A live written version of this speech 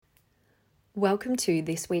Welcome to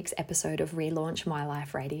this week's episode of Relaunch My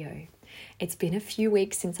Life Radio. It's been a few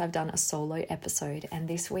weeks since I've done a solo episode, and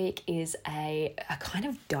this week is a kind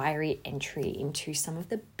of diary entry into some of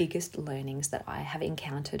the biggest learnings that I have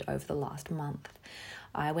encountered over the last month.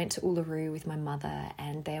 I went to Uluru with my mother,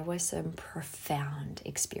 and there were some profound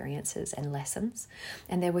experiences and lessons.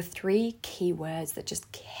 And there were three key words that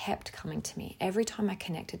just kept coming to me. Every time I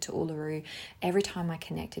connected to Uluru, every time I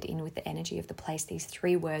connected in with the energy of the place, these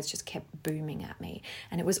three words just kept booming at me.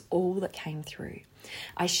 And it was all that came through.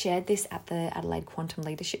 I shared this at the Adelaide Quantum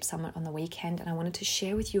Leadership Summit on the weekend, and I wanted to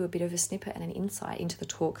share with you a bit of a snippet and an insight into the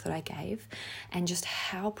talk that I gave and just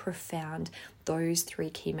how profound those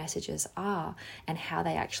three key messages are and how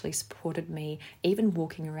they actually supported me even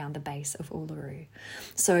walking around the base of Uluru.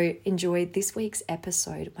 So enjoy this week's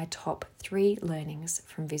episode, my top 3 learnings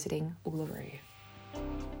from visiting Uluru.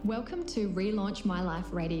 Welcome to Relaunch My Life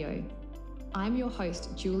Radio. I'm your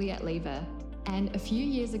host, Juliet Lever. And a few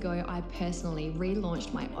years ago, I personally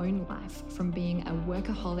relaunched my own life from being a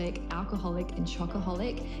workaholic, alcoholic, and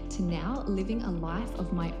chocoholic to now living a life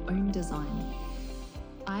of my own design.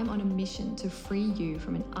 I'm on a mission to free you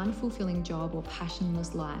from an unfulfilling job or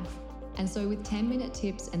passionless life. And so with 10-minute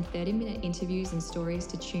tips and 30-minute interviews and stories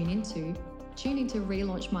to tune into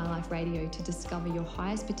Relaunch My Life Radio to discover your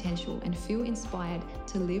highest potential and feel inspired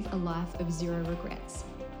to live a life of zero regrets.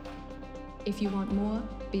 If you want more,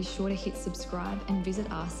 be sure to hit subscribe and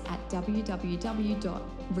visit us at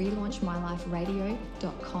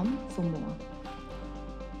www.relaunchmyliferadio.com for more.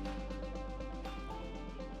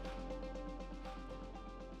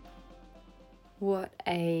 What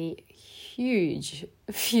a huge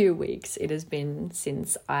few weeks it has been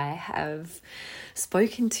since I have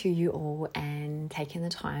spoken to you all and taken the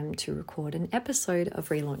time to record an episode of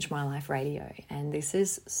Relaunch My Life Radio. And this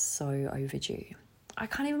is so overdue. I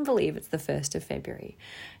can't even believe it's the 1st of February.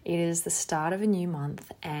 It is the start of a new month,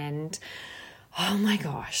 and oh my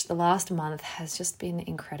gosh, the last month has just been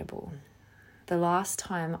incredible. The last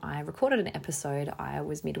time I recorded an episode, I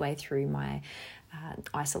was midway through my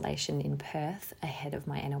isolation in Perth ahead of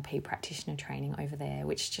my NLP practitioner training over there,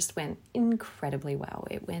 which just went incredibly well.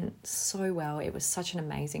 It went so well. It was such an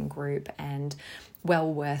amazing group and well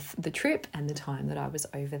worth the trip and the time that I was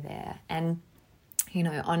over there. And you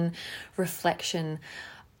know, on reflection,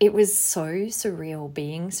 it was so surreal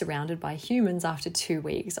being surrounded by humans after 2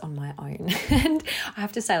 weeks on my own. And I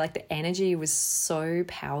have to say, like, the energy was so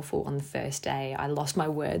powerful on the first day. I lost my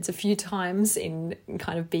words a few times in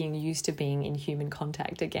kind of being used to being in human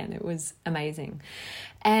contact again. It was amazing.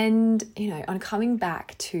 And, you know, on coming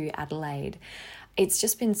back to Adelaide, it's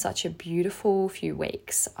just been such a beautiful few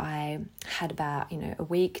weeks. I had about, a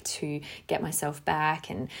week to get myself back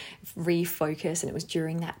and refocus. And it was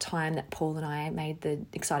during that time that Paul and I made the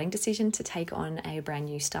exciting decision to take on a brand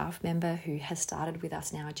new staff member who has started with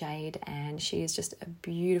us now, Jade. And she is just a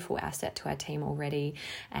beautiful asset to our team already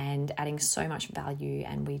and adding so much value.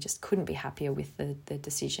 And we just couldn't be happier with the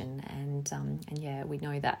decision. And yeah, we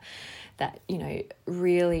know that,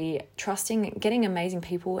 really trusting, getting amazing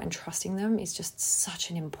people and trusting them is just such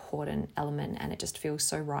an important element, and it just feels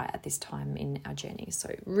so right at this time in our journey. So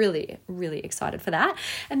really, really excited for that.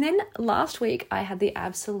 And then last week I had the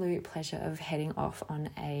absolute pleasure of heading off on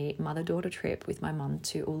a mother-daughter trip with my mum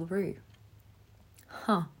to Uluru.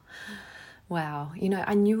 Wow.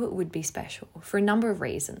 I knew it would be special for a number of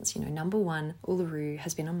reasons. Number one, Uluru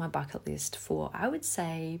has been on my bucket list for, I would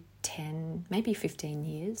say, 10, maybe 15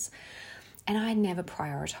 years. And I never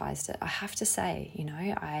prioritized it. I have to say,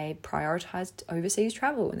 I prioritized overseas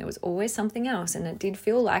travel, and there was always something else. And it did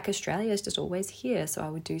feel like Australia is just always here, so I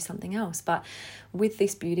would do something else. But with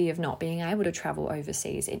this beauty of not being able to travel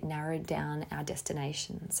overseas, it narrowed down our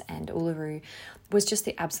destinations. And Uluru was just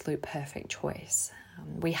the absolute perfect choice.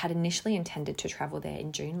 We had initially intended to travel there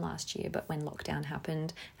in June last year, but when lockdown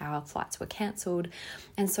happened, our flights were cancelled.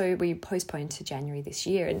 And so we postponed to January this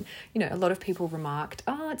year. And, a lot of people remarked,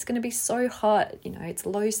 it's going to be so hot. It's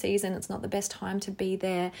low season. It's not the best time to be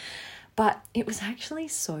there. But it was actually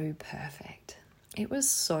so perfect. It was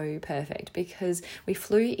so perfect because we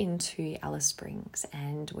flew into Alice Springs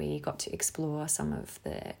and we got to explore some of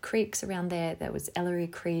the creeks around there. There was Ellery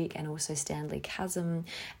Creek and also Stanley Chasm,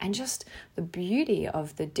 and just the beauty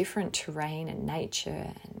of the different terrain and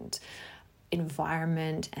nature and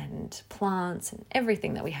environment and plants and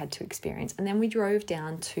everything that we had to experience. And then we drove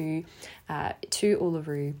down to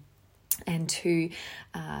Uluru and to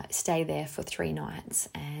stay there for 3 nights.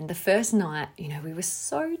 And the first night, we were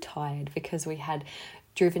so tired because we had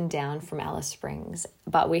driven down from Alice Springs,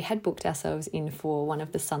 but we had booked ourselves in for one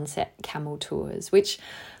of the sunset camel tours, which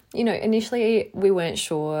initially we weren't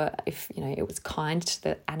sure if, it was kind to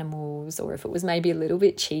the animals or if it was maybe a little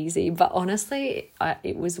bit cheesy, but honestly,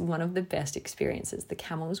 it was one of the best experiences. The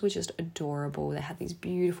camels were just adorable. They had these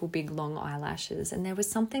beautiful big long eyelashes, and there was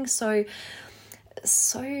something so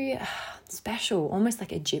special, almost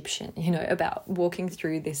like Egyptian, about walking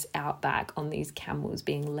through this outback on these camels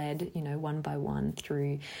being led, one by one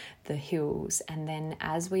through the hills. And then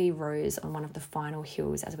as we rose on one of the final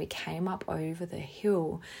hills, as we came up over the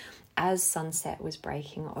hill, as sunset was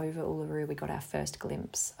breaking over Uluru, we got our first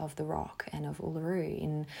glimpse of the rock and of Uluru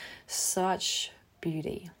in such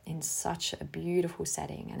beauty, in such a beautiful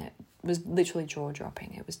setting. And it was literally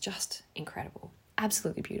jaw-dropping. It was just incredible.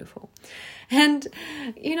 Absolutely beautiful. And,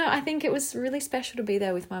 I think it was really special to be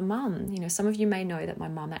there with my mum. Some of you may know that my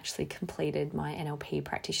mum actually completed my NLP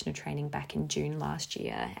practitioner training back in June last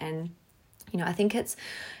year. And, I think it's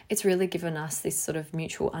really given us this sort of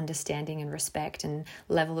mutual understanding and respect and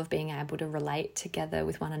level of being able to relate together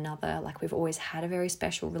with one another. Like, we've always had a very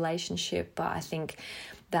special relationship, but I think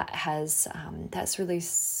that's really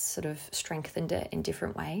sort of strengthened it in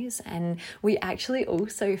different ways. And we actually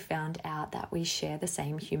also found out that we share the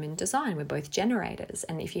same human design. We're both generators.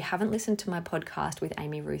 And if you haven't listened to my podcast with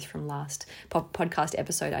Amy Ruth from last podcast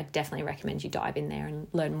episode, I definitely recommend you dive in there and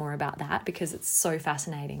learn more about that, because it's so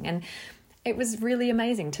fascinating. And it was really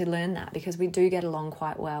amazing to learn that, because we do get along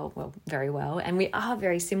quite well, very well, and we are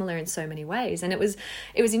very similar in so many ways. And it was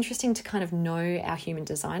interesting to kind of know our human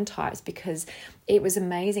design types, because it was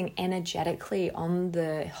amazing energetically on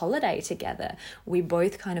the holiday together. We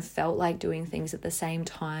both kind of felt like doing things at the same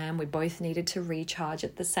time. We both needed to recharge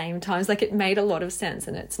at the same times. Like, it made a lot of sense,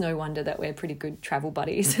 and it's no wonder that we're pretty good travel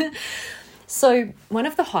buddies. So one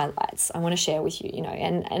of the highlights I want to share with you,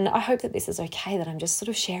 and I hope that this is okay, that I'm just sort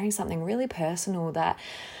of sharing something really personal that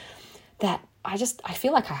I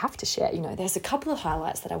feel like I have to share. There's a couple of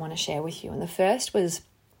highlights that I want to share with you. And the first was,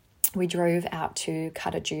 we drove out to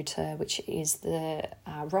Kata Tjuta, which is the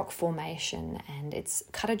rock formation, and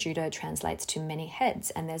Kata Tjuta translates to many heads.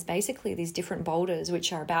 And there's basically these different boulders,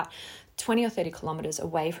 which are about 20 or 30 kilometers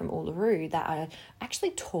away from Uluru, that are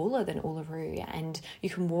actually taller than Uluru, and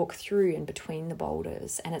you can walk through and between the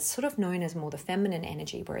boulders, and it's sort of known as more the feminine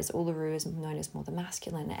energy, whereas Uluru is known as more the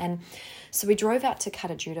masculine. And so we drove out to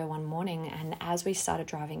Kata Tjuta one morning, and as we started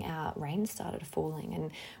driving out, rain started falling,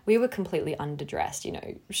 and we were completely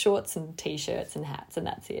underdressed, shorts and t-shirts and hats, and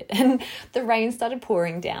that's it. And the rain started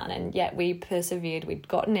pouring down, and yet we persevered. We'd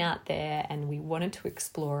gotten out there and we wanted to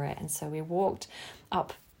explore it, and so we walked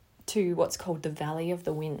up to what's called the Valley of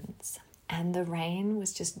the Winds, and the rain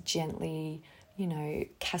was just gently,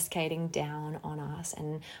 cascading down on us.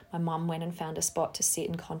 And my mum went and found a spot to sit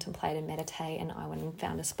and contemplate and meditate, and I went and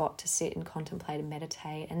found a spot to sit and contemplate and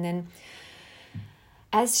meditate. And then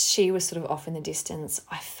as she was sort of off in the distance,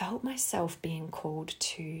 I felt myself being called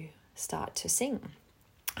to start to sing.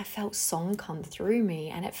 I felt song come through me,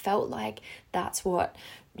 and it felt like that's what,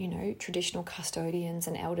 traditional custodians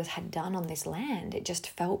and elders had done on this land. It just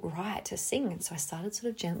felt right to sing. And so I started sort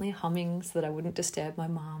of gently humming so that I wouldn't disturb my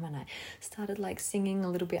mum, and I started like singing a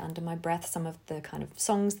little bit under my breath some of the kind of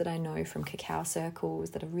songs that I know from cacao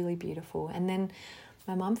circles that are really beautiful. And then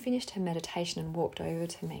my mum finished her meditation and walked over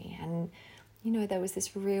to me, and there was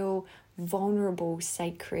this real vulnerable,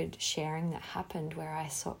 sacred sharing that happened where I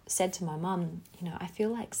said to my mum, I feel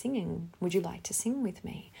like singing. Would you like to sing with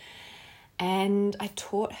me? And I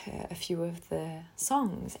taught her a few of the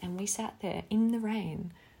songs, and we sat there in the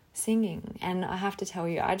rain singing. And I have to tell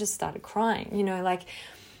you, I just started crying.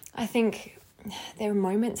 I think there are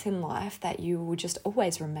moments in life that you will just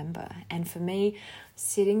always remember. And for me,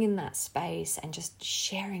 sitting in that space and just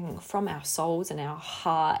sharing from our souls and our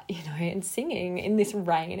heart, and singing in this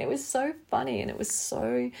rain, it was so funny, and it was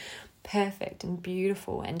so perfect and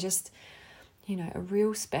beautiful, and just, a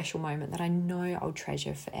real special moment that I know I'll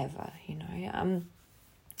treasure forever. I'm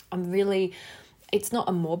really, it's not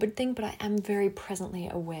a morbid thing, but I am very presently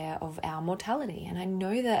aware of our mortality. And I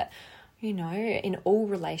know that, in all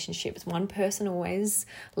relationships, one person always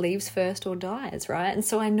leaves first or dies, right? And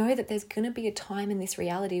so I know that there's going to be a time in this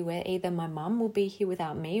reality where either my mum will be here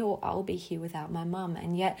without me, or I'll be here without my mum.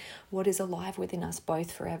 And yet what is alive within us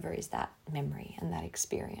both forever is that memory and that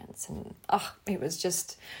experience. And it was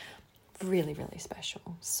just really, really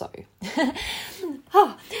special. So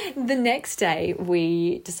the next day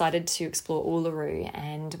we decided to explore Uluru,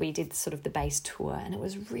 and we did sort of the base tour, and it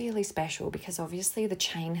was really special because obviously the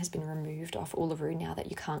chain has been removed off Uluru now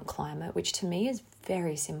that you can't climb it, which to me is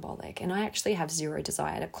very symbolic. And I actually have zero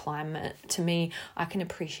desire to climb it. To me, I can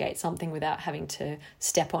appreciate something without having to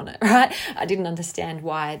step on it, right? I didn't understand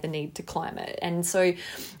why the need to climb it. And so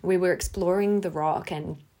we were exploring the rock,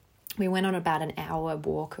 and we went on about an hour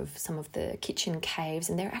walk of some of the kitchen caves,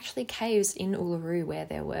 and there are actually caves in Uluru where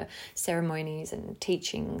there were ceremonies and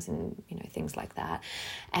teachings and, you know, things like that.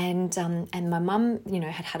 And my mum, you know,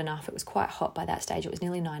 had enough. It was quite hot by that stage. It was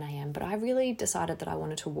nearly 9 a.m. But I really decided that I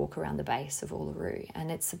wanted to walk around the base of Uluru. And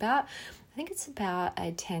it's about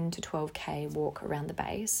a 10 to 12k walk around the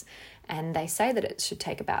base. And they say that it should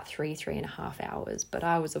take about 3.5 hours. But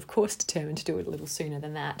I was, of course, determined to do it a little sooner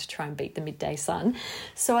than that to try and beat the midday sun.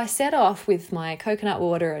 So I set off with my coconut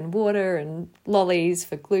water and lollies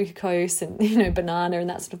for glucose and, you know, banana and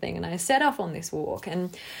that sort of thing. And I set off on this walk.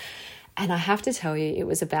 And I have to tell you, it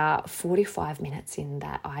was about 45 minutes in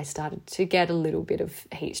that I started to get a little bit of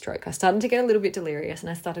heat stroke. I started to get a little bit delirious, and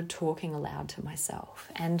I started talking aloud to myself.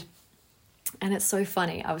 And it's so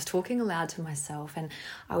funny. I was talking aloud to myself, and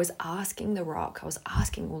I was asking the rock, I was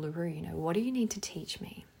asking Uluru, you know, what do you need to teach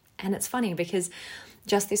me? And it's funny because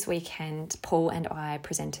just this weekend, Paul and I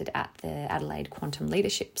presented at the Adelaide Quantum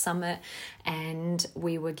Leadership Summit, and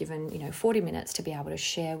we were given, you know, 40 minutes to be able to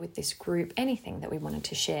share with this group anything that we wanted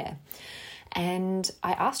to share. And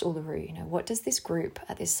I asked Uluru, you know, what does this group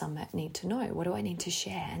at this summit need to know? What do I need to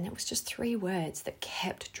share? And it was just 3 words that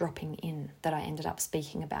kept dropping in that I ended up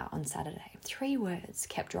speaking about on Saturday. 3 words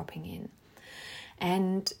kept dropping in.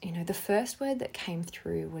 And, you know, the first word that came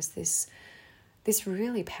through was this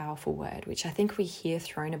really powerful word, which I think we hear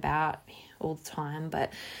thrown about all the time,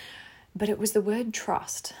 but it was the word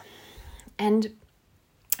trust. And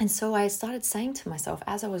so I started saying to myself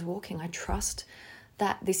as I was walking, I trust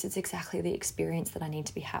that this is exactly the experience that I need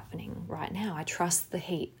to be happening right now. I trust the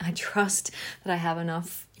heat. I trust that I have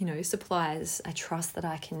enough, you know, supplies. I trust that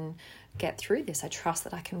I can get through this. I trust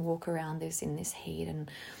that I can walk around this in this heat, and,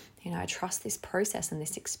 you know, I trust this process and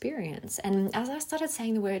this experience. And as I started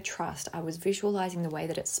saying the word trust, I was visualizing the way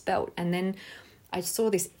that it's spelt. And then I saw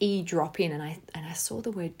this E drop in, and I saw the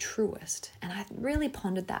word truest. And I really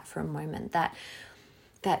pondered that for a moment, that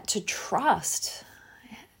to trust,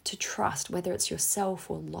 whether it's yourself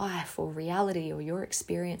or life or reality or your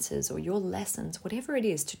experiences or your lessons, whatever it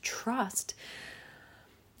is, to trust,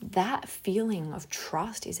 that feeling of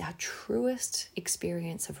trust is our truest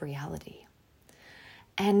experience of reality.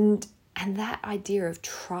 And that idea of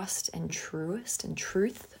trust and truest and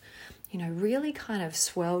truth, you know, really kind of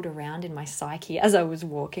swirled around in my psyche as I was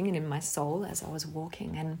walking, and in my soul as I was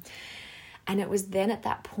walking. And it was then at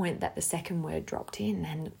that point that the second word dropped in,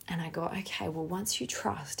 and I got, okay, well, once you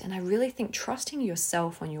trust, and I really think trusting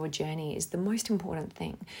yourself on your journey is the most important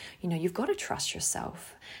thing. You know, you've got to trust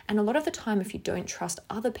yourself. And a lot of the time, if you don't trust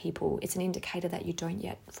other people, it's an indicator that you don't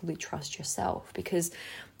yet fully trust yourself, because,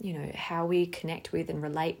 you know, how we connect with and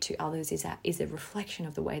relate to others is a reflection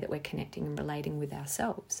of the way that we're connecting and relating with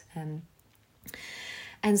ourselves.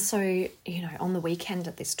 And so, you know, on the weekend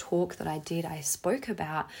at this talk that I did, I spoke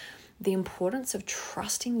about the importance of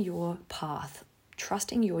trusting your path,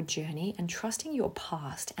 trusting your journey, and trusting your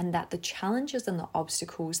past, and that the challenges and the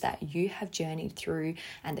obstacles that you have journeyed through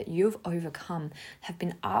and that you've overcome have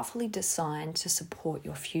been artfully designed to support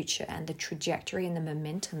your future and the trajectory and the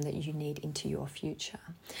momentum that you need into your future.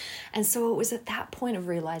 And so it was at that point of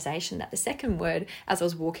realization that the second word, as I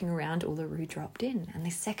was walking around Uluru, dropped in. And the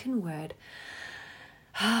second word,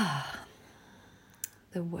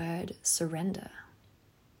 the word surrender,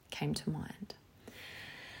 came to mind.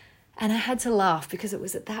 And I had to laugh because it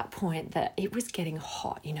was at that point that it was getting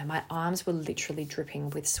hot. You know, my arms were literally dripping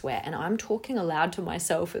with sweat, and I'm talking aloud to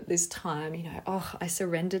myself at this time, you know, oh, I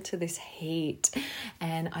surrendered to this heat,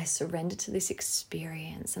 and I surrendered to this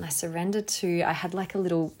experience, and I had like a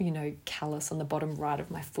little, you know, callus on the bottom right of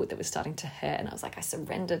my foot that was starting to hurt. And I was like, I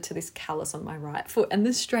surrendered to this callus on my right foot. And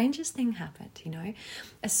the strangest thing happened, you know,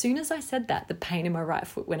 as soon as I said that, the pain in my right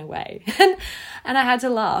foot went away. And I had to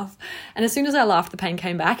laugh. And as soon as I laughed, the pain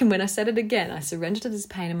came back. And when I said it again, I surrendered to this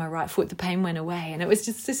pain in my right foot, the pain went away. And it was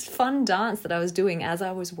just this fun dance that I was doing as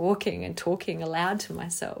I was walking and talking aloud to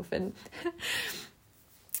myself. And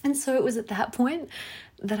so it was at that point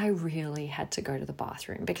that I really had to go to the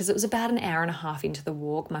bathroom, because it was about an hour and a half into the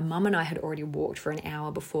walk. My mum and I had already walked for an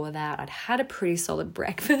hour before that. I'd had a pretty solid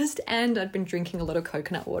breakfast, and I'd been drinking a lot of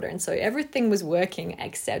coconut water. And so everything was working,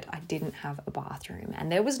 except I didn't have a bathroom.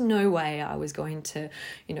 And there was no way I was going to,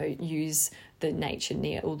 you know, use the nature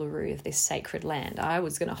near Uluru of this sacred land. I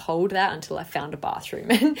was going to hold that until I found a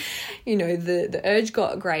bathroom. And, you know, the urge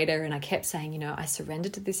got greater, and I kept saying, you know, I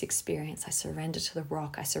surrendered to this experience. I surrendered to the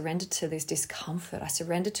rock. I surrendered to this discomfort. I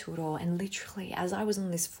surrendered to it all. And literally, as I was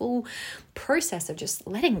on this full process of just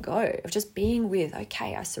letting go, of just being with,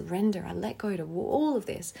 okay, I surrender, I let go to all of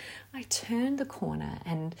this, I turned the corner,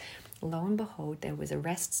 and lo and behold, there was a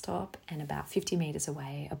rest stop, and about 50 meters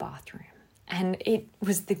away, a bathroom. And it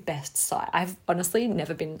was the best sight. I've honestly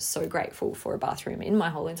never been so grateful for a bathroom in my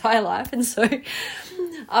whole entire life. And so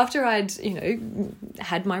after I'd,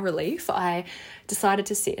 had my relief, I decided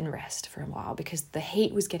to sit and rest for a while because the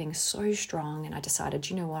heat was getting so strong. And I decided,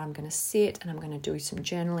 you know what, I'm going to sit and I'm going to do some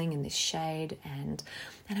journaling in this shade and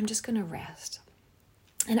I'm just going to rest.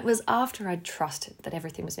 And it was after I'd trusted that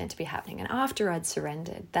everything was meant to be happening and after I'd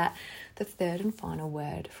surrendered that the third and final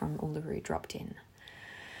word from Uluru dropped in.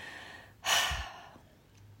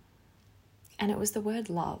 And it was the word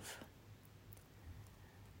love.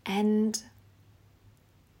 And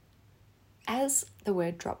as the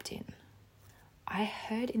word dropped in, I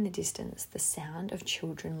heard in the distance the sound of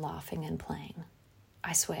children laughing and playing.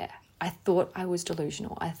 I swear, I thought I was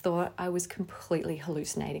delusional. I thought I was completely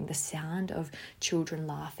hallucinating. The sound of children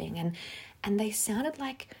laughing. And they sounded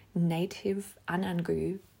like native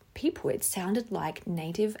Anangu people. It sounded like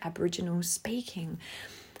native Aboriginals speaking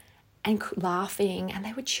and laughing, and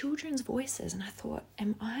they were children's voices. And I thought,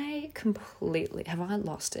 have I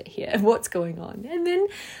lost it here? What's going on? And then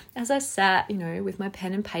as I sat, with my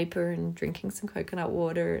pen and paper and drinking some coconut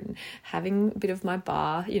water and having a bit of my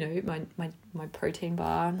bar, my protein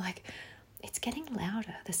bar, I'm like, it's getting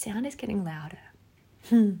louder. The sound is getting louder.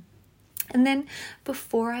 And then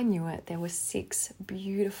before I knew it, there were 6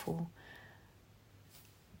 beautiful,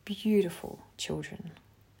 beautiful children,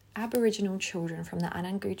 Aboriginal children from the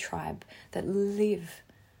Anangu tribe that live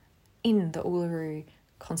in the Uluru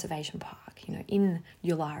Conservation Park, in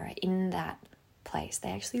Yulara, in that place. They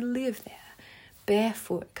actually live there,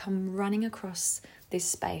 barefoot, come running across this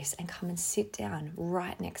space and come and sit down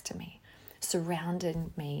right next to me,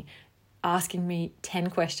 surrounding me, asking me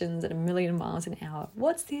 10 questions at 1,000,000 miles an hour.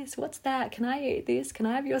 What's this? What's that? Can I eat this? Can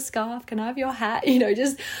I have your scarf? Can I have your hat?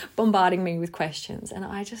 Just bombarding me with questions. And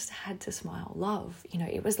I just had to smile. Love.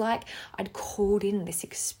 It was like I'd called in this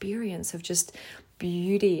experience of just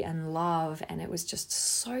beauty and love. And it was just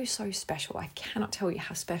so, so special. I cannot tell you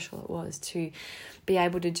how special it was to be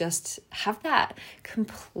able to just have that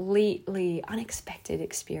completely unexpected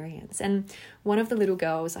experience. And one of the little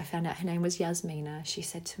girls, I found out her name was Yasmina. She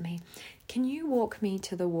said to me, "Can you walk me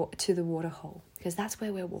to the water hole? Because that's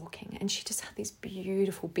where we're walking." And she just had these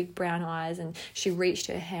beautiful big brown eyes, and she reached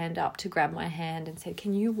her hand up to grab my hand and said,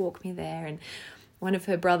 "Can you walk me there?" And one of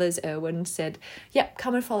her brothers, Erwin, said, "Yep,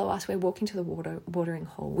 come and follow us. We're walking to the watering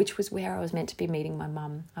hole," which was where I was meant to be meeting my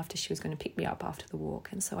mum after she was going to pick me up after the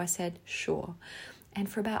walk. And so I said, sure. And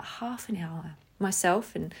for about half an hour,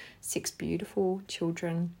 myself and 6 beautiful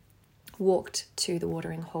children walked to the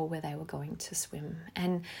watering hole where they were going to swim.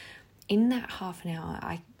 And in that half an hour,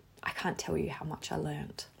 I can't tell you how much I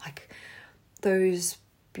learned. Like, those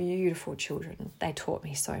beautiful children, they taught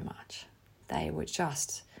me so much. They were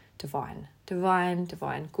just divine,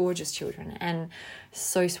 gorgeous children, and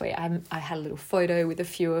so sweet. I had a little photo with a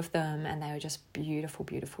few of them, and they were just beautiful,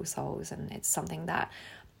 beautiful souls. And it's something that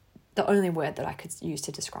the only word that I could use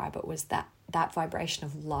to describe it was that vibration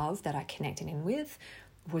of love that I connected in with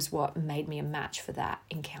was what made me a match for that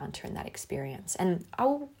encounter and that experience. And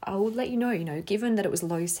I'll let you know, given that it was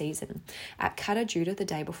low season, at Kata Tjuta the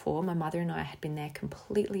day before, my mother and I had been there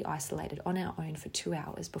completely isolated on our own for 2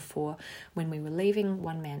 hours before, when we were leaving,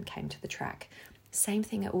 one man came to the track. Same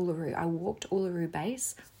thing at Uluru. I walked Uluru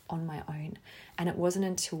Base on my own. And it wasn't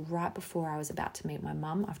until right before I was about to meet my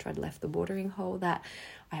mum, after I'd left the watering hole, that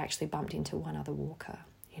I actually bumped into one other walker.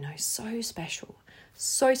 So special,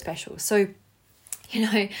 so special. So,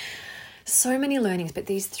 so many learnings, but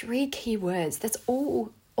these 3 key words, that's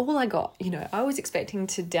all I got. I was expecting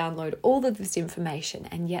to download all of this information,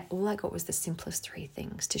 and yet all I got was the simplest 3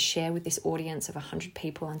 things to share with this audience of 100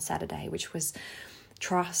 people on Saturday, which was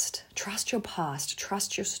trust your past,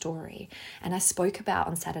 trust your story. And I spoke about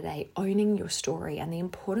on Saturday owning your story and the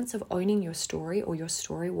importance of owning your story, or your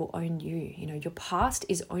story will own you. Your past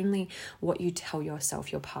is only what you tell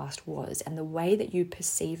yourself your past was, and the way that you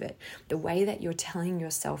perceive it, the way that you're telling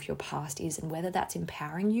yourself your past is, and whether that's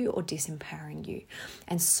empowering you or disempowering you.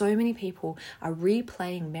 And so many people are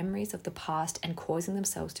replaying memories of the past and causing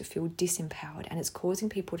themselves to feel disempowered, and it's causing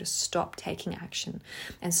people to stop taking action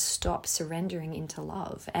and stop surrendering into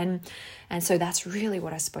love. And so that's really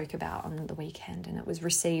what I spoke about on the weekend, and it was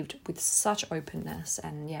received with such openness.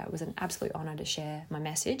 And yeah, it was an absolute honor to share my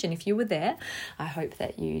message. And if you were there, I hope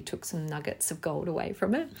that you took some nuggets of gold away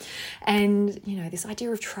from it. And this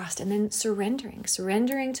idea of trust, and then surrendering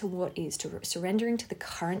to what is, surrendering to the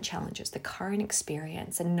current challenges, the current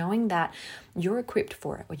experience, and knowing that you're equipped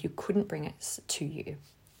for it, or you couldn't bring it to you.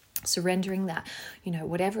 surrendering that,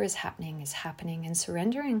 whatever is happening, and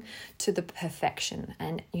surrendering to the perfection.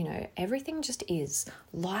 And, everything just is.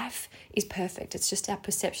 Life is perfect. It's just our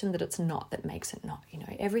perception that it's not that makes it not.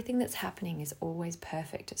 Everything that's happening is always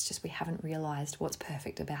perfect. It's just we haven't realized what's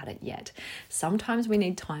perfect about it yet. Sometimes we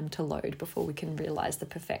need time to load before we can realize the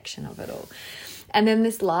perfection of it all. And then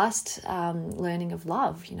this last learning of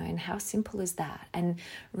love, and how simple is that? And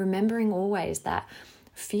remembering always that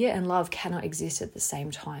fear and love cannot exist at the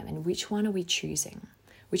same time. And which one are we choosing?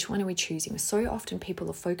 Which one are we choosing? So often people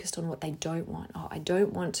are focused on what they don't want. Oh, I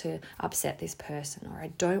don't want to upset this person, or I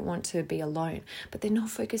don't want to be alone. But they're not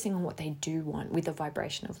focusing on what they do want with the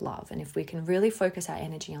vibration of love. And if we can really focus our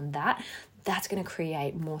energy on that, that's going to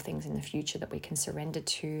create more things in the future that we can surrender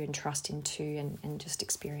to and trust into and just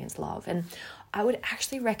experience love. And I would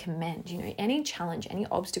actually recommend, any challenge, any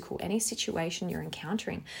obstacle, any situation you're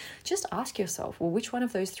encountering, just ask yourself, well, which one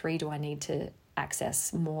of those three do I need to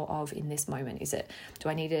access more of in this moment? Do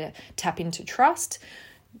I need to tap into trust?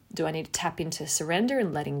 Do I need to tap into surrender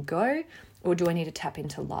and letting go? Or do I need to tap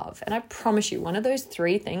into love? And I promise you, one of those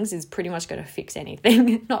three things is pretty much going to fix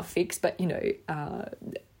anything. Not fix, but,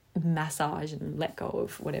 massage and let go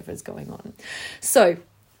of whatever's going on. So,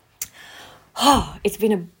 it's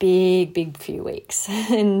been a big few weeks.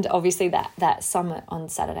 And obviously that summit on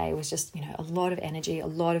Saturday was just, a lot of energy, a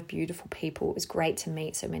lot of beautiful people. It was great to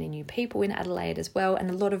meet so many new people in Adelaide as well.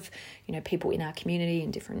 And a lot of, people in our community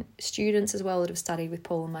and different students as well that have studied with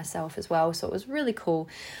Paul and myself as well. So it was really cool,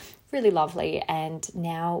 really lovely. And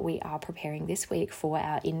now we are preparing this week for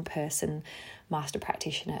our in-person master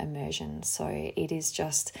practitioner immersion. So it is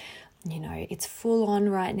just, it's full on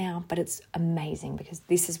right now, but it's amazing because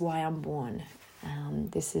this is why I'm born.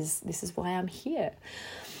 This is why I'm here.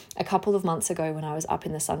 A couple of months ago when I was up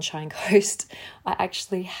in the Sunshine Coast, I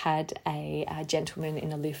actually had a gentleman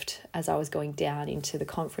in a lift as I was going down into the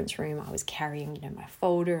conference room. I was carrying, my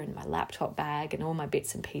folder and my laptop bag and all my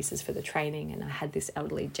bits and pieces for the training. And I had this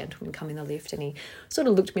elderly gentleman come in the lift and he sort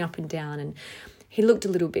of looked me up and down and he looked a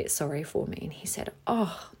little bit sorry for me. And he said,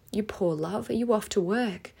 "Oh, you poor love, are you off to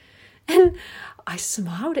work?" And I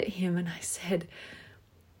smiled at him and I said,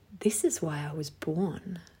 "This is why I was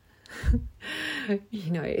born."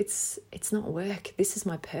 It's not work. This is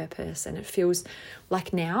my purpose. And it feels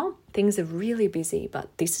like now things are really busy, but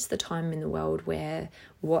this is the time in the world where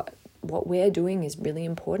what we're doing is really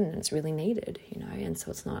important and it's really needed, and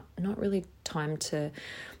so it's not really time to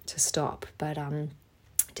stop, but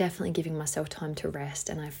definitely giving myself time to rest.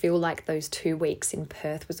 And I feel like those 2 weeks in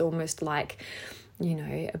Perth was almost like,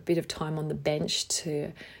 a bit of time on the bench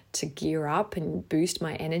to gear up and boost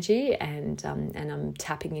my energy, and I'm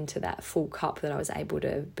tapping into that full cup that I was able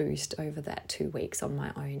to boost over that 2 weeks on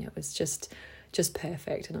my own. It was just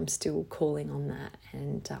perfect, and I'm still calling on that,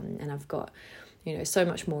 and I've got so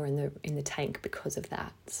much more in the tank because of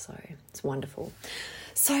that. So it's wonderful.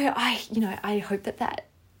 So I hope that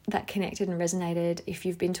connected and resonated. If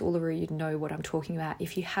you've been to Uluru, you know what I'm talking about.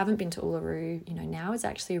 If you haven't been to Uluru, now is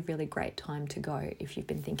actually a really great time to go if you've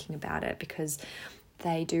been thinking about it, because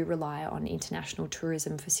they do rely on international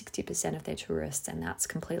tourism for 60% of their tourists, and that's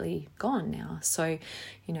completely gone now. So,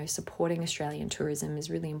 supporting Australian tourism is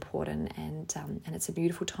really important, and it's a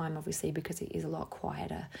beautiful time, obviously, because it is a lot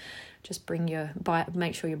quieter. Just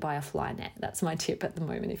make sure you buy a fly net. That's my tip at the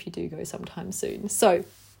moment if you do go sometime soon. So,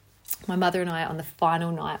 my mother and I, on the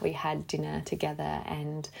final night, we had dinner together,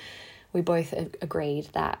 and we both agreed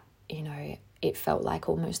that, it felt like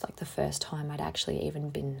almost like the first time I'd actually even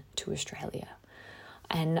been to Australia.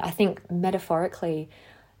 And I think metaphorically,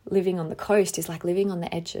 living on the coast is like living on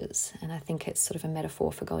the edges. And I think it's sort of a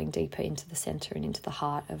metaphor for going deeper into the centre and into the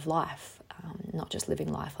heart of life, not just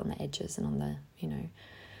living life on the edges and on the,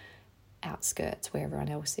 outskirts where everyone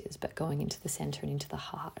else is, but going into the centre and into the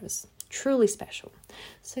heart. It was truly special.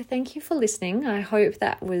 So thank you for listening. I hope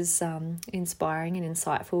that was inspiring and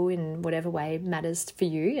insightful in whatever way matters for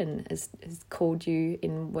you and has called you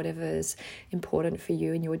in whatever is important for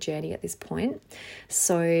you in your journey at this point.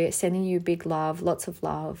 So sending you big love, lots of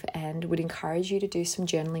love, and would encourage you to do some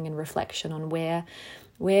journaling and reflection on where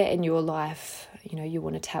in your life, you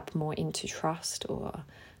want to tap more into trust or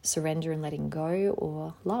surrender and letting go,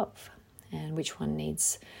 or love, and which one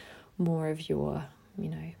needs more of your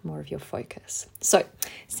focus. So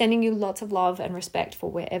sending you lots of love and respect for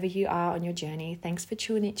wherever you are on your journey. Thanks for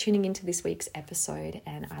tuning into this week's episode,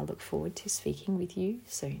 and I look forward to speaking with you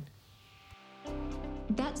soon.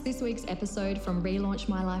 That's this week's episode from Relaunch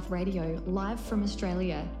My Life Radio, live from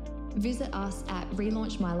Australia. Visit us at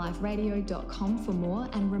relaunchmyliferadio.com for more,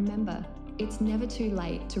 and remember, it's never too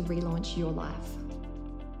late to relaunch your life.